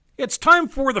It's time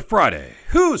for the Friday.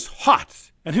 Who's hot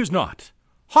and who's not?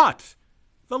 Hot.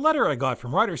 The letter I got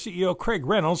from Rider CEO Craig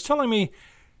Reynolds telling me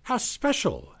how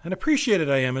special and appreciated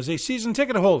I am as a season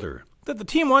ticket holder, that the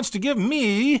team wants to give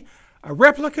me a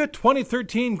replica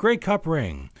 2013 Grey Cup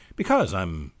ring because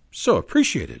I'm so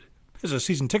appreciated as a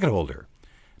season ticket holder.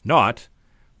 Not,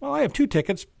 well, I have 2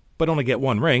 tickets, but only get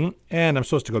 1 ring, and I'm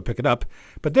supposed to go pick it up.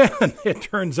 But then it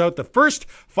turns out the first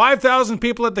 5,000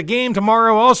 people at the game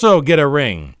tomorrow also get a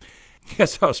ring.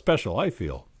 Guess how special I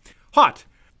feel. Hot.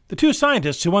 The 2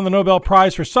 scientists who won the Nobel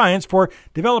Prize for Science for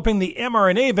developing the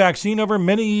mRNA vaccine over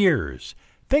many years.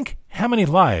 Think how many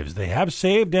lives they have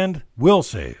saved and will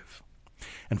save.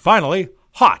 And finally,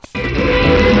 hot.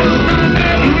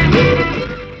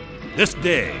 This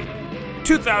day,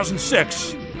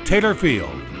 2006, Taylor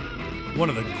Field. One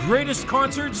of the greatest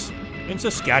concerts in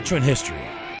Saskatchewan history.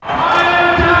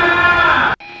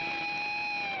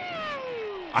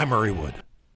 I'm Murray Wood.